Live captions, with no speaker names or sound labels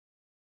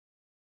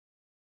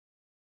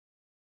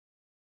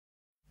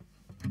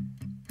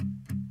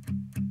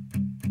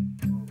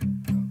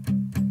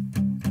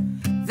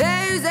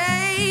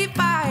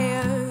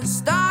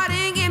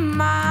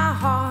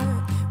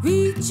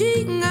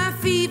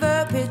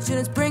pitch and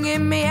it's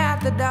bringing me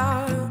out the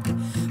dark.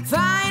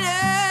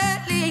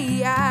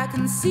 Finally, I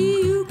can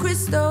see you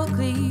crystal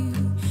clear.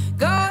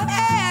 Go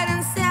ahead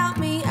and sell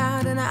me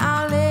out and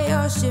I'll lay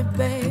your ship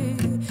bare.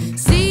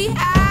 See,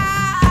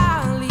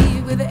 I'll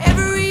leave with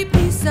every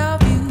piece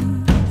of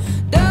you.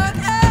 Don't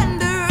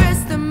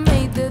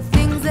underestimate the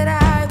things that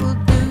I will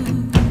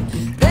do.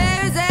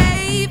 There's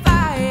a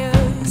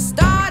fire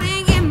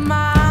starting in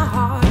my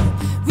heart,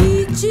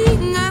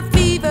 reaching a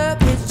fever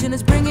pitch and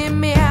it's bringing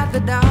me out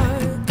the dark.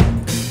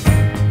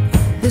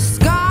 The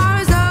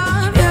scars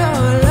of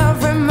your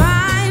love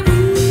remind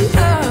me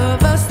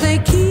of us. They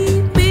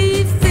keep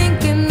me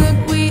thinking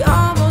that we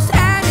almost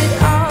had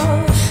it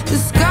all. The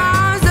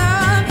scars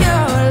of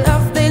your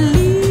love, they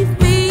leave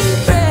me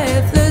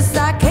breathless.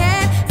 I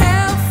can't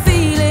help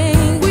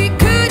feeling we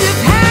could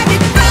have had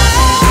it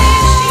all.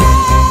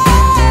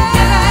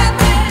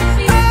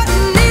 Floating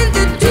in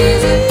the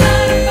deep,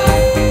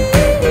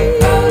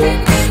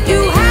 you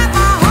have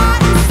my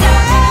heart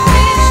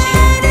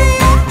inside of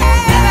your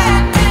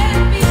hand,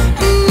 and you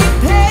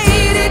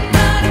played it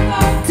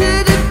to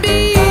the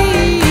beat.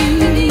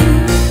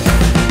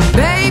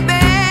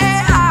 Baby,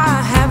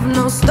 I have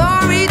no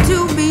story to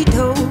be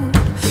told,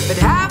 but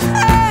I've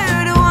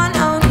heard one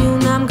on you,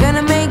 and I'm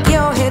gonna make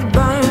your head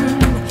burn.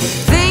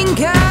 Think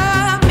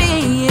of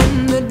me in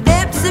the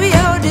depths of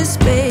your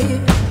despair.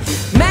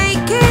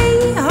 Make a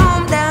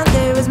home down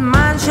there as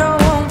mine sure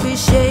won't be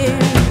shared.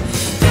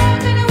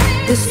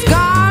 The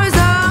scars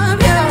of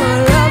your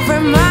love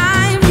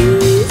remind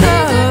me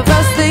of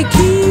us. They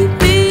keep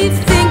me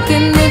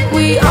thinking that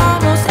we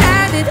almost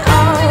had it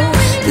all.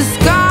 The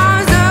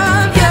scars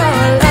of your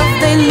love,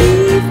 they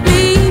leave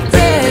me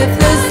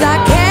breathless. I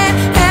can't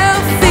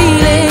help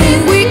feeling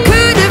we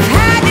could have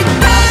had it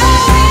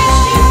all.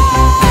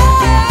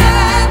 Floating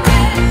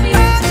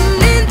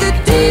in the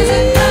deep,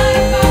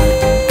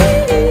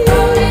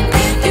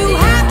 you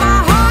have my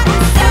heart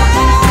inside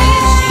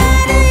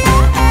of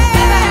your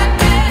hand,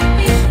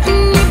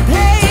 and you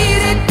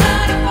played it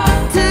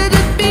to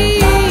the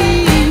beat.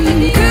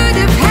 Could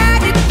have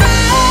had it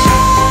all.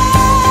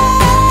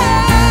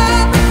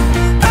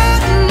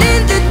 Floating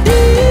in the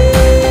deep,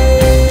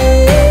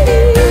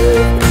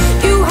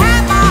 you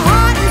have my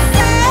heart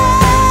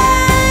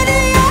inside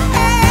of your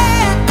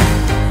hand,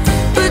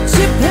 but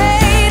you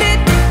played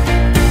it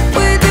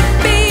with a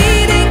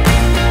beating.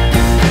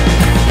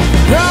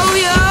 Throw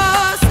your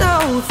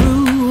soul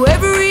through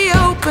every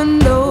open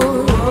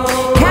door.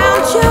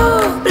 Count your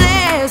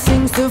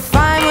blessings to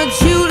find what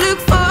you look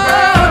for.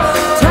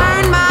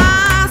 Turn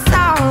my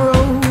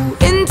sorrow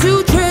into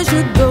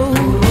treasured gold.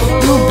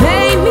 You'll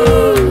pay me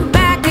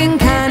back in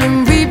kind and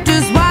reap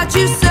just what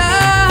you sow.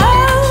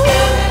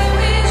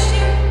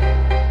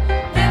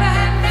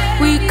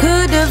 We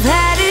could have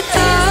had it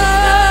all.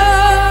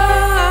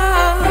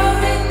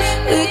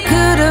 We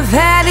could have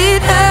had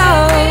it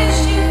all.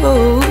 It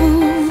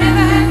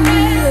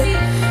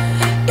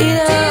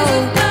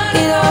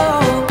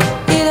all.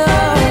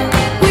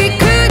 We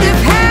could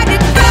have had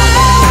it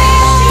all.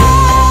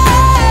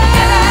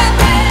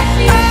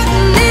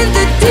 Floating in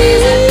the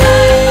deep,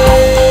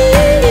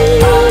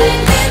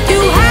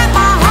 you have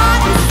my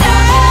heart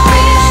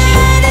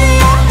inside of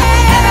your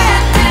hand,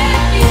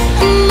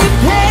 and you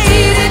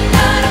played it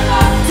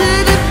to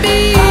the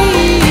beat.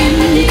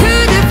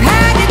 Could have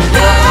had it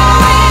all.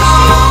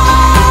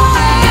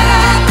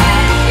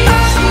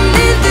 Floating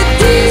in the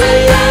deep,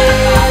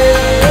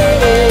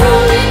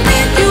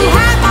 you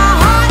have my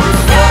heart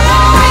inside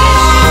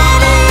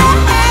of your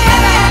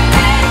hand,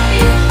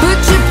 but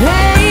you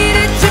played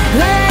it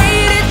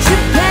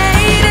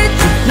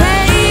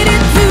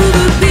to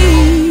the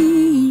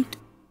beat.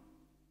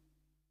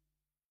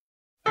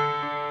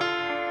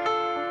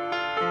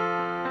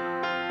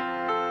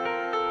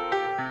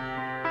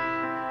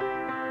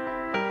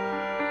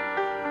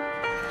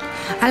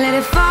 I let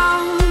it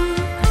fall,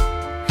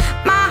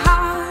 my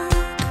heart,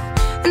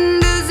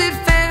 and as it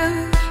fell,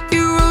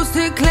 you rose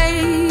to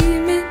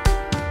claim it.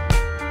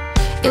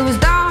 It was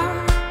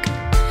dark,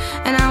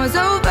 and I was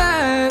over,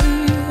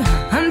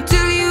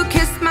 until you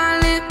kissed my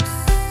lips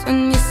and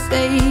you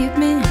saved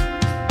me.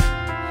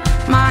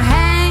 My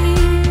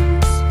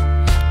hands,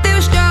 they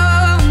were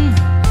strong,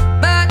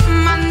 but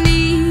my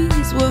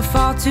knees were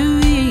far too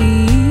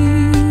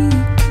weak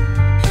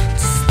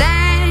to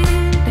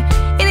stand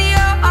in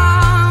your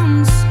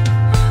arms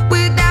with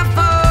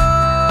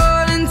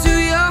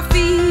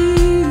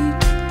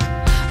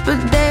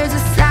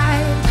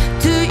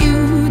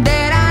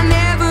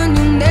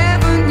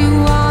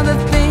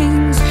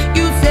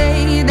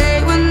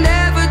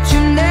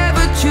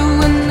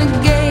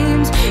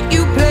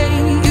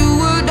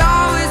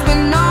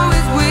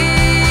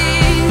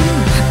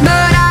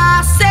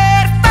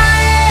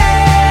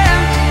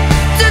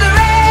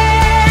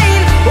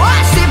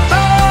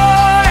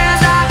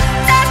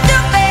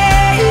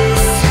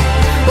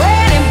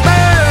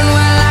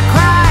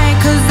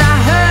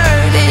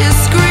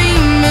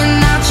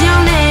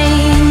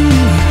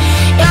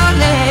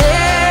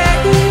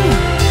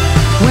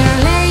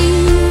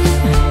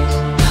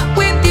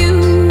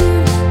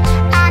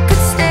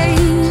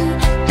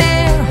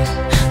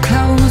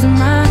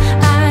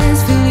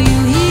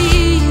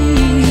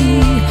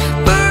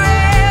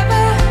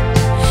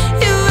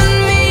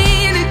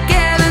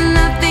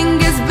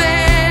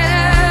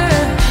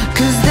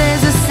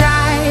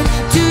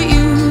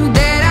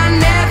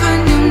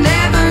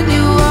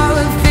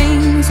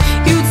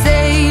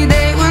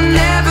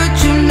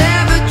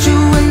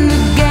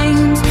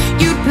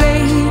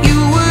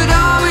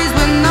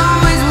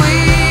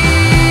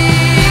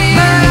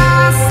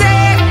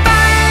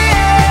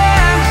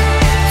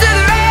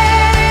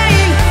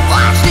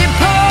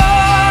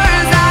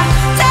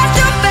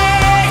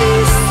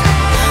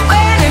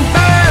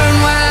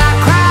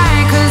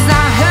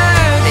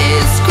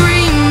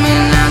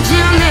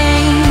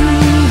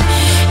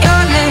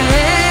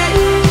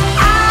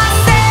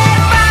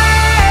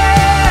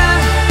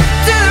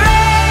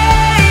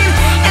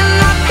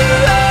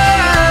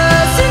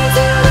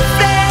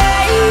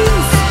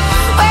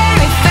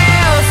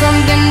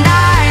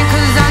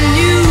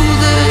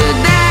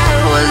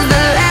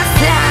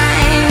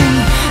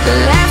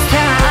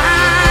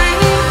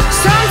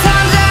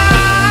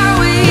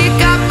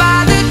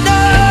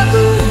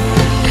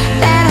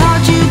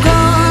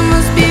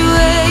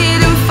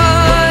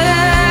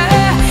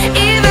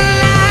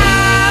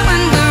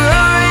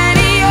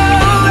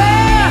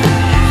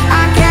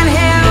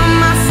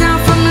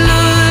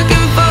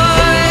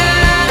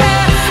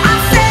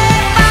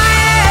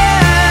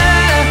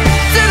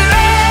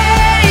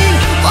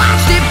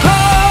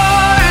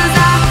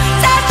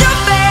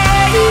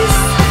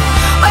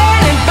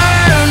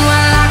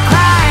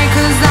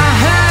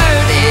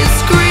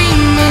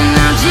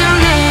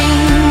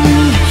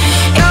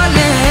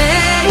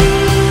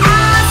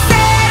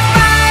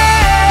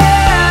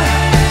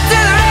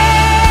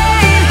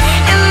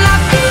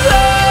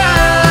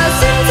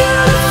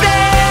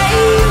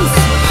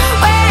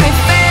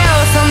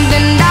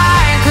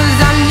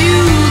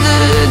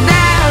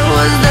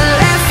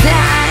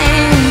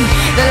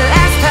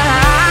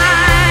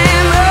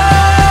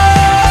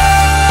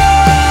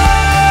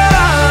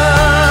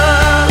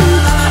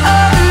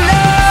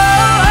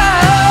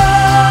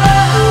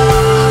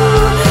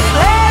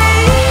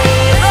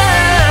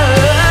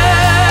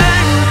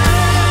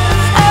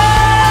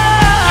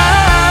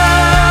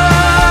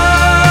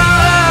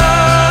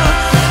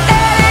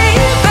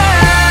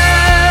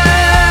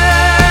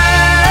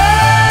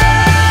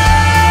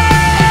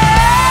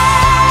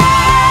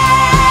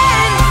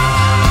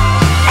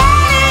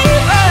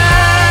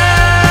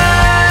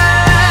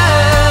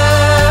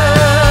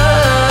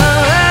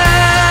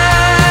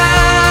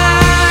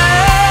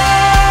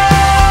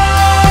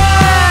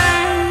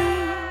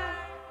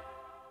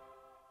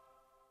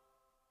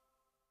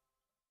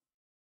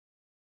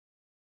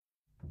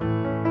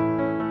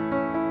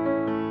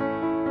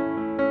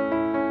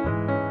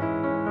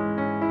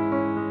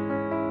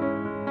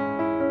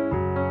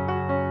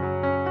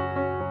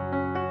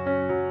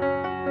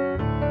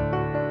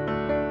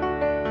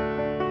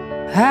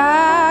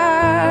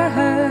I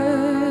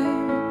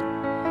heard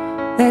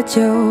that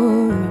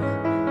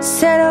you're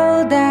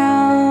settled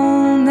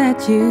down,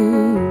 that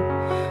you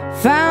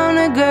found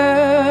a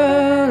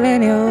girl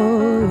and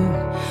you're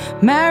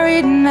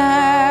married now.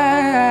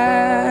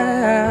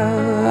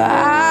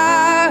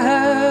 I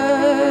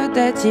heard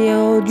that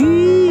your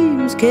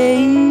dreams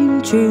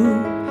came true.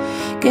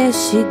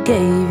 Guess she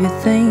gave you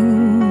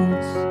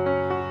things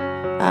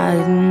I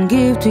didn't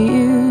give to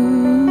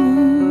you.